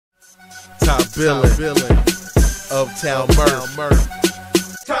Billin, Uptown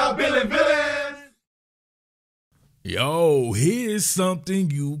Murf. Top Billin. Yo, here's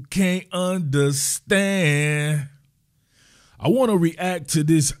something you can't understand. I want to react to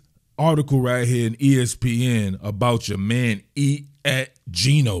this article right here in ESPN about your man Eat at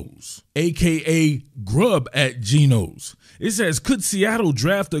Geno's, a.k.a. Grub at Geno's. It says, could Seattle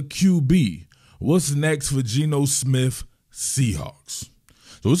draft a QB? What's next for Geno Smith Seahawks?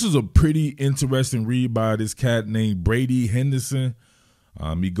 So this is a pretty interesting read by this cat named Brady Henderson.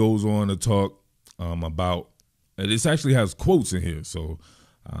 He goes on to talk about, this actually has quotes in here. So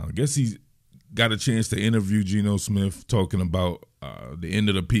I guess he's got a chance to interview Geno Smith, talking about the end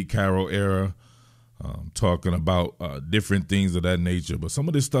of the Pete Carroll era, talking about different things of that nature. But some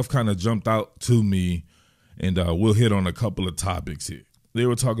of this stuff kind of jumped out to me, and we'll hit on a couple of topics here. They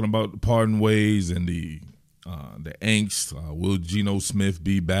were talking about the parting ways and the angst. Will Geno Smith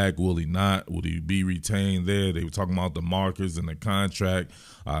be back? Will he not? Will he be retained there? They were talking about the markers and the contract,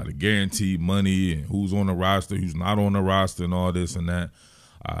 the guaranteed money, and who's on the roster, who's not on the roster, and all this and that.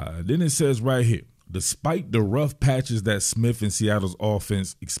 Then it says right here, despite the rough patches that Smith and Seattle's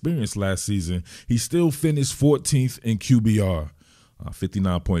offense experienced last season, he still finished 14th in QBR,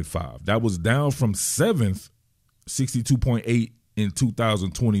 59.5. That was down from 7th, 62.8 in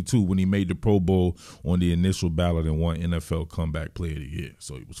 2022 when he made the Pro Bowl on the initial ballot and won NFL Comeback Player of the Year.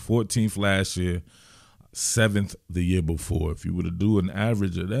 So he was 14th last year, 7th the year before. If you were to do an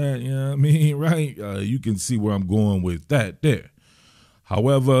average of that, you know what I mean, right? You can see where I'm going with that there.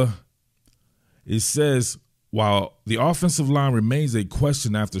 However, it says, while the offensive line remains a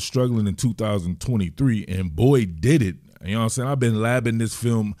question after struggling in 2023, and boy did it, you know what I'm saying? I've been labbing this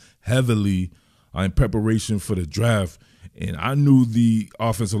film heavily in preparation for the draft, and I knew the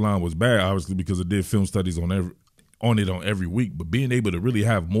offensive line was bad, obviously, because I did film studies on it every week. But being able to really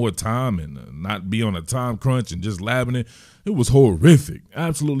have more time and not be on a time crunch and just labbing it was horrific,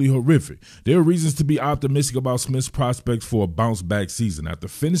 absolutely horrific. There are reasons to be optimistic about Smith's prospects for a bounce-back season. After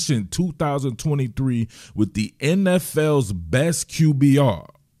finishing 2023 with the NFL's best QBR,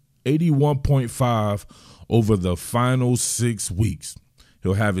 81.5 over the final 6 weeks.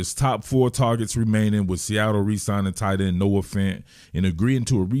 He'll have his top 4 targets remaining, with Seattle re-signing tight end Noah Fant and agreeing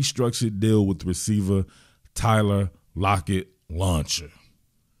to a restructured deal with receiver Tyler Lockett-Launcher.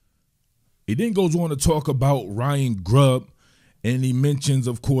 He then goes on to talk about Ryan Grubb, and he mentions,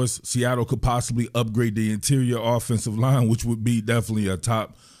 of course, Seattle could possibly upgrade the interior offensive line, which would be definitely a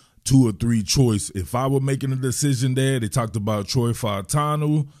top 2 or 3 choice. If I were making a decision there, they talked about Troy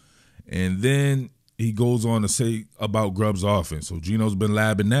Fautanu, and then he goes on to say about Grubb's offense. So Geno's been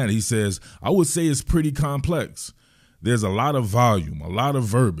labbing that. He says, I would say it's pretty complex. There's a lot of volume, a lot of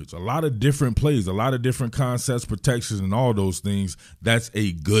verbiage, a lot of different plays, a lot of different concepts, protections, and all those things. That's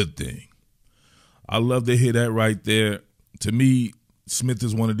a good thing. I love to hear that right there. To me, Smith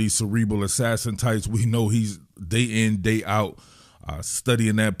is one of these cerebral assassin types. We know he's day in, day out,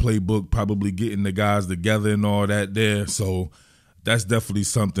 studying that playbook, probably getting the guys together and all that there. So that's definitely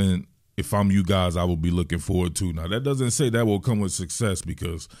something, if I'm you guys, I will be looking forward to. Now, that doesn't say that will come with success,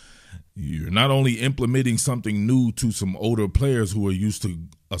 because you're not only implementing something new to some older players who are used to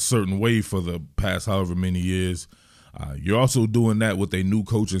a certain way for the past however many years, you're also doing that with a new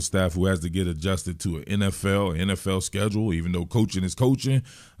coaching staff who has to get adjusted to an NFL schedule. Even though coaching is coaching,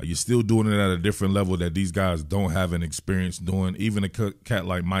 you're still doing it at a different level that these guys don't have an experience doing. Even a cat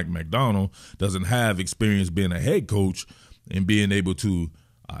like Mike McDonald doesn't have experience being a head coach and being able to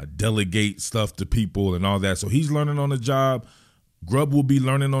delegate stuff to people and all that. So he's learning on the job. Grubb will be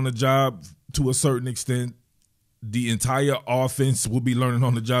learning on the job to a certain extent. The entire offense will be learning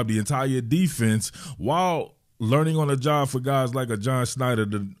on the job, the entire defense, while learning on the job for guys like a John Schneider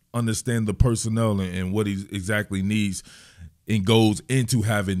to understand the personnel and what he exactly needs and goes into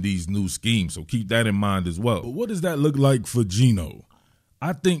having these new schemes. So keep that in mind as well. But what does that look like for Geno?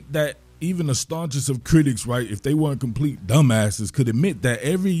 I think that even the staunchest of critics, right, if they weren't complete dumbasses, could admit that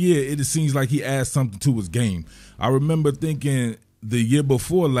every year it seems like he adds something to his game. I remember thinking the year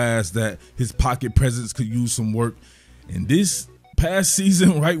before last that his pocket presence could use some work. And this past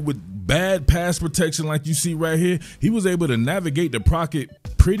season, right, with bad pass protection like you see right here, he was able to navigate the pocket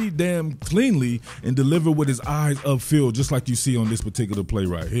pretty damn cleanly and deliver with his eyes upfield, just like you see on this particular play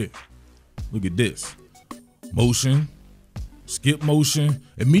right here. Look at this. Motion. Skip motion,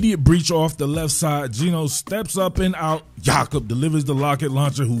 immediate breach off the left side. Geno steps up and out. Jakob delivers the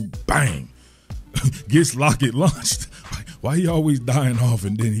Lockett-Launcher, who, bang, gets Lockett-launched. Why he always dying off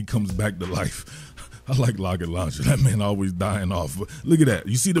and then he comes back to life? I like Lockett-Launcher. That man always dying off. Look at that.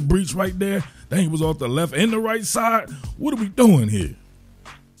 You see the breach right there? Dang, he was off the left and the right side. What are we doing here?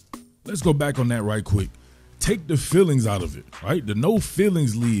 let's go back on that right quick. Take the feelings out of it, right? The no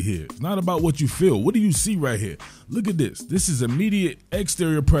feelings lead here. It's not about what you feel. What do you see right here? Look at this. This is immediate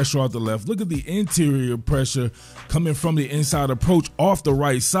exterior pressure off the left. Look at the interior pressure coming from the inside approach off the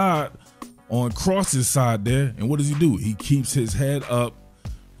right side on Cross's side there. And what does he do? He keeps his head up,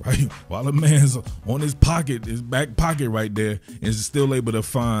 right? While the man's on his pocket, his back pocket right there, and is still able to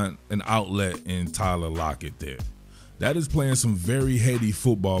find an outlet in Tyler Lockett there. That is playing some very heady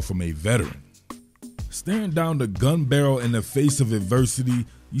football from a veteran. Staring down the gun barrel in the face of adversity,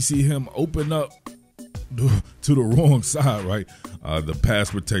 you see him open up to the wrong side, right? The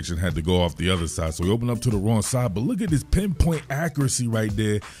pass protection had to go off the other side, so he opened up to the wrong side. But look at this pinpoint accuracy right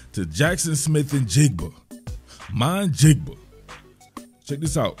there to Jackson Smith and Jigba. Mind Jigba. Check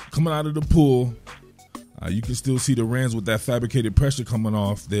this out. Coming out of the pool, you can still see the Rams with that fabricated pressure coming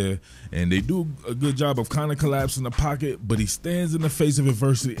off there, and they do a good job of kind of collapsing the pocket, but he stands in the face of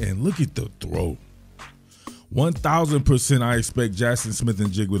adversity, and look at the throw. 1,000% I expect Jackson Smith and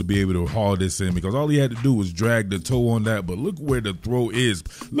Jigba to be able to haul this in, because all he had to do was drag the toe on that, but look where the throw is.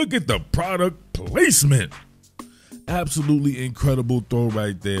 Look at the product placement. Absolutely incredible throw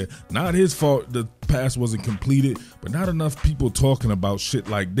right there. Not his fault the pass wasn't completed, but not enough people talking about shit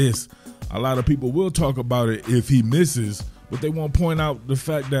like this. A lot of people will talk about it if he misses, but they won't point out the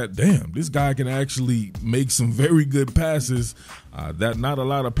fact that, damn, this guy can actually make some very good passes that not a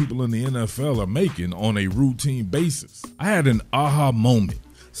lot of people in the NFL are making on a routine basis. I had an aha moment.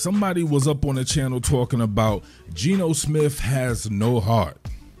 Somebody was up on the channel talking about Geno Smith has no heart.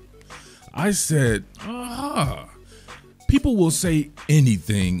 I said, aha. People will say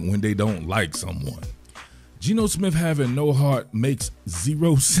anything when they don't like someone. Geno Smith having no heart makes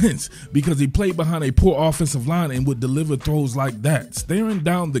zero sense because he played behind a poor offensive line and would deliver throws like that. Staring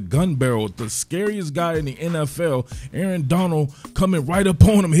down the gun barrel, the scariest guy in the NFL, Aaron Donald coming right up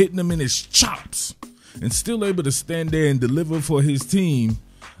on him, hitting him in his chops, and still able to stand there and deliver for his team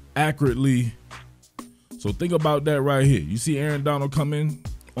accurately. So think about that right here. You see Aaron Donald coming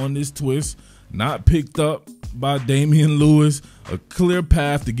on this twist, not picked up by Damian Lewis, a clear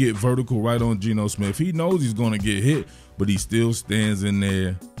path to get vertical right on Geno Smith. He knows he's going to get hit, but he still stands in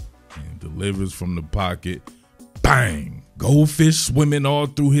there and delivers from the pocket. Bang! Goldfish swimming all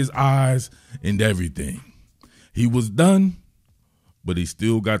through his eyes and everything. He was done, but he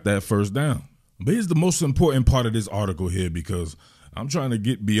still got that first down. But here's the most important part of this article here, because I'm trying to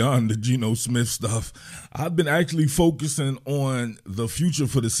get beyond the Geno Smith stuff. I've been actually focusing on the future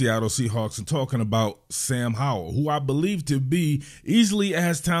for the Seattle Seahawks and talking about Sam Howell, who I believe to be easily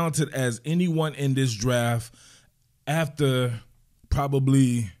as talented as anyone in this draft after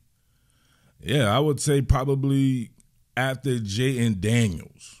probably, I would say probably after Jay and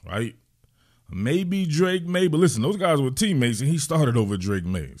Daniels, right? Maybe Drake May, but listen, those guys were teammates and he started over Drake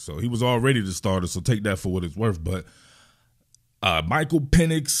May. So he was already the starter, so take that for what it's worth. But Michael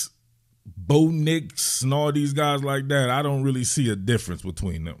Penix, Bo Nix, and all these guys like that, I don't really see a difference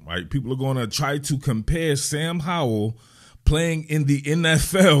between them, right? People are going to try to compare Sam Howell playing in the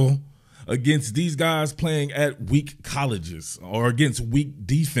NFL against these guys playing at weak colleges or against weak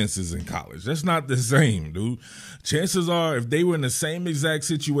defenses in college. That's not the same, dude. Chances are if they were in the same exact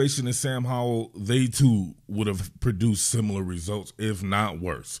situation as Sam Howell, they too would have produced similar results, if not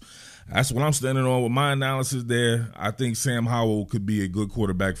worse. That's what I'm standing on with my analysis there. I think Sam Howell could be a good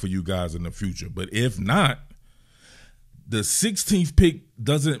quarterback for you guys in the future. But if not, the 16th pick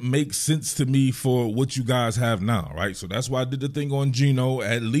doesn't make sense to me for what you guys have now, right? So that's why I did the thing on Geno.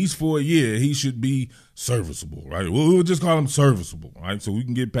 At least for a year, he should be serviceable, right? We'll just call him serviceable, right? So we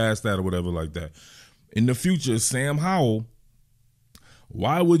can get past that or whatever like that. In the future, Sam Howell,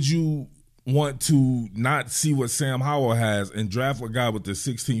 why would you want to not see what Sam Howell has and draft a guy with the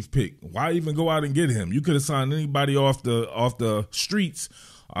 16th pick? Why even go out and get him? You could have signed anybody off the streets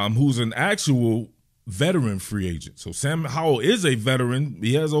who's an actual veteran free agent. So Sam Howell is a veteran.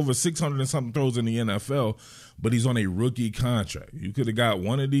 He has over 600 and something throws in the NFL, but he's on a rookie contract. You could have got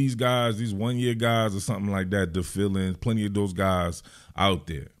one of these guys, these one-year guys or something like that to fill in. Plenty of those guys out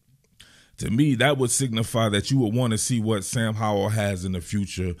there. To me, that would signify that you would want to see what Sam Howell has in the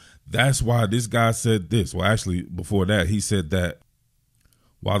future. That's why this guy said this. Well, actually, before that, he said that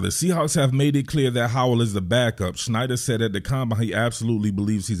while the Seahawks have made it clear that Howell is the backup, Schneider said at the combine he absolutely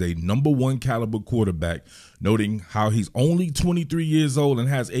believes he's a #1 caliber quarterback, noting how he's only 23 years old and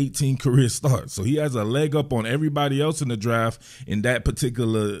has 18 career starts. So he has a leg up on everybody else in the draft in that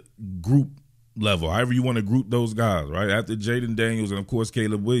particular group level, however you want to group those guys, right? After Jaden Daniels and, of course,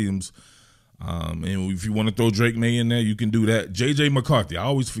 Caleb Williams. And if you want to throw Drake May in there, you can do that. J.J. McCarthy, I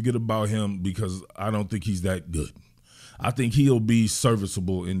always forget about him because I don't think he's that good. I think he'll be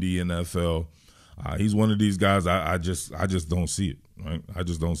serviceable in the NFL. He's one of these guys I just don't see it. Right? I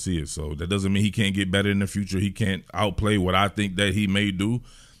just don't see it. So that doesn't mean he can't get better in the future. He can't outplay what I think that he may do,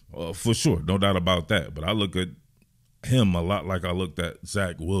 for sure. No doubt about that. But I look at him a lot like I looked at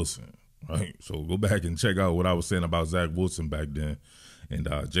Zach Wilson. Right? So go back and check out what I was saying about Zach Wilson back then. And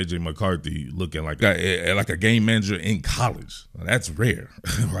J.J. McCarthy looking like a game manager in college. That's rare,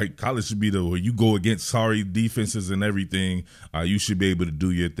 right? College should be where you go against sorry defenses and everything. You should be able to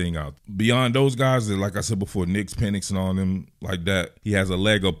do your thing out. Beyond those guys, like I said before, Nick's Penixon on him like that, he has a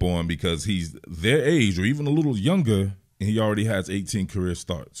leg up on because he's their age or even a little younger, and he already has 18 career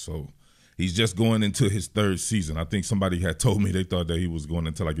starts. So he's just going into his 3rd season. I think somebody had told me they thought that he was going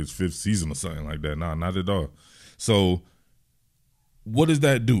into like his 5th season or something like that. Nah, not at all. So what does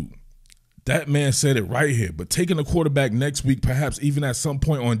that do? That man said it right here. But taking a quarterback next week, perhaps even at some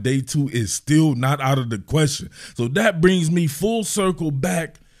point on day 2, is still not out of the question. So that brings me full circle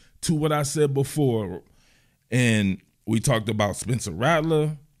back to what I said before. And we talked about Spencer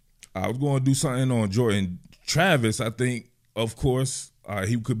Rattler. I was going to do something on Jordan Travis. I think, of course,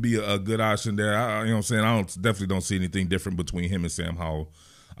 he could be a good option there. You know what I'm saying? I definitely don't see anything different between him and Sam Howell.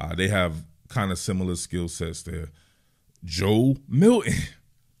 They have kind of similar skill sets there. Joe Milton,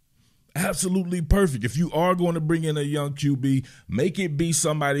 absolutely perfect. If you are going to bring in a young QB, make it be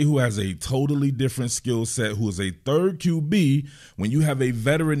somebody who has a totally different skill set, who is a 3rd QB when you have a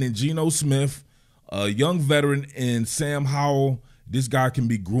veteran in Geno Smith, a young veteran in Sam Howell. This guy can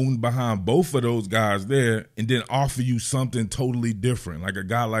be groomed behind both of those guys there and then offer you something totally different, like a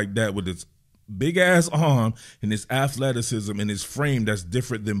guy like that with his big-ass arm and his athleticism and his frame that's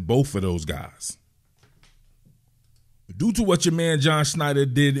different than both of those guys. Due to what your man John Schneider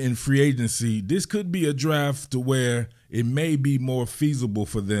did in free agency, this could be a draft to where it may be more feasible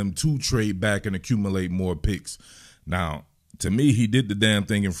for them to trade back and accumulate more picks. Now, to me, he did the damn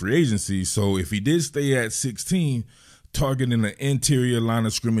thing in free agency, so if he did stay at 16, targeting an interior line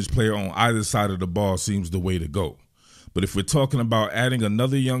of scrimmage player on either side of the ball seems the way to go. But if we're talking about adding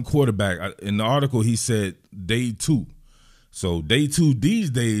another young quarterback, in the article he said day 2. So day 2 these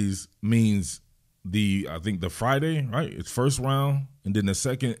days means I think the Friday, right? It's first round, and then the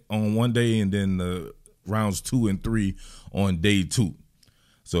second on one day, and then the rounds 2 and 3 on day 2.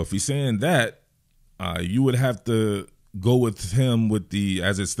 So if he's saying that, you would have to go with him with the,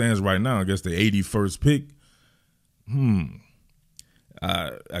 as it stands right now, I guess the 81st pick.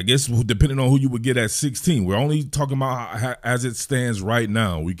 I guess depending on who you would get at 16, we're only talking about as it stands right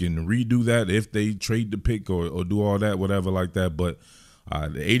now. We can redo that if they trade the pick or do all that, whatever like that. But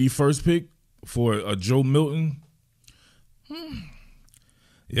the 81st pick for a Joe Milton,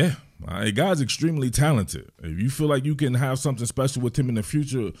 yeah, the guy's extremely talented. If you feel like you can have something special with him in the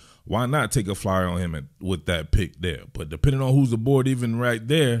future, why not take a flyer on him with that pick there? But depending on who's aboard, even right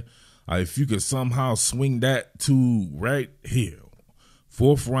there, if you could somehow swing that to right here,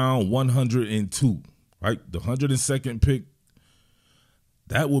 4th round, 102, right? The 102nd pick,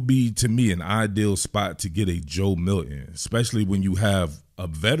 that would be, to me, an ideal spot to get a Joe Milton, especially when you have a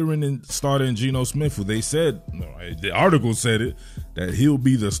veteran starter in Geno Smith, who they said, the article said it, that he'll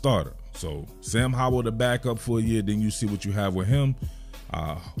be the starter. So Sam Howell the backup for a year, then you see what you have with him.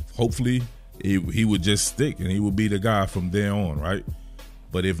 Hopefully he would just stick and he would be the guy from there on, right?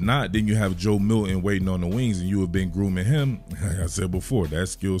 But if not, then you have Joe Milton waiting on the wings, and you have been grooming him. Like I said before, that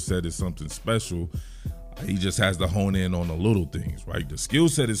skill set is something special. He just has to hone in on the little things, right? The skill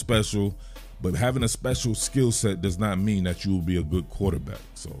set is special, but having a special skill set does not mean that you will be a good quarterback.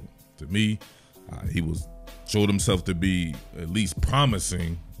 So to me, he showed himself to be at least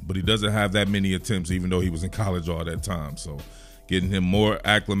promising, but he doesn't have that many attempts, even though he was in college all that time. So getting him more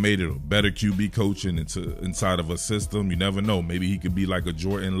acclimated or better QB coaching inside of a system, you never know. Maybe he could be like a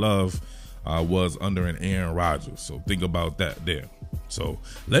Jordan Love was under an Aaron Rodgers. So think about that there. So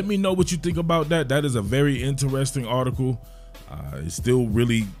let me know what you think about that. That is a very interesting article. It still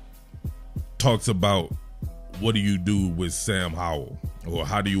really talks about what do you do with Sam Howell, or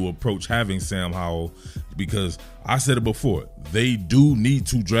how do you approach having Sam Howell, because I said it before, they do need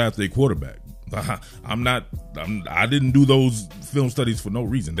to draft a quarterback. I didn't do those film studies for no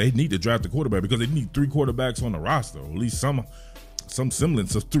reason. They need to draft a quarterback because they need 3 quarterbacks on the roster, or at least some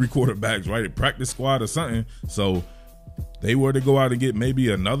semblance of 3 quarterbacks, right? A practice squad or something. So they were to go out and get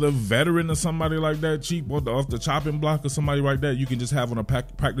maybe another veteran or somebody like that cheap off the chopping block or somebody like that you can just have on a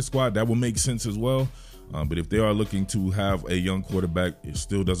practice squad, that will make sense as well. But if they are looking to have a young quarterback, it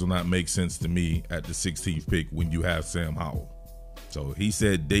still does not make sense to me at the 16th pick when you have Sam Howell. So he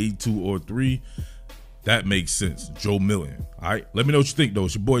said day 2 or 3. That makes sense. Joe Milton. All right. Let me know what you think, though.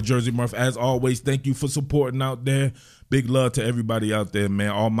 It's your boy, Jersey Murf. As always, thank you for supporting out there. Big love to everybody out there, man.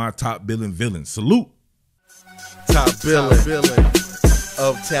 All my top billing villains. Salute. Top billing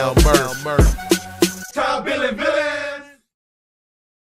of Town Murf.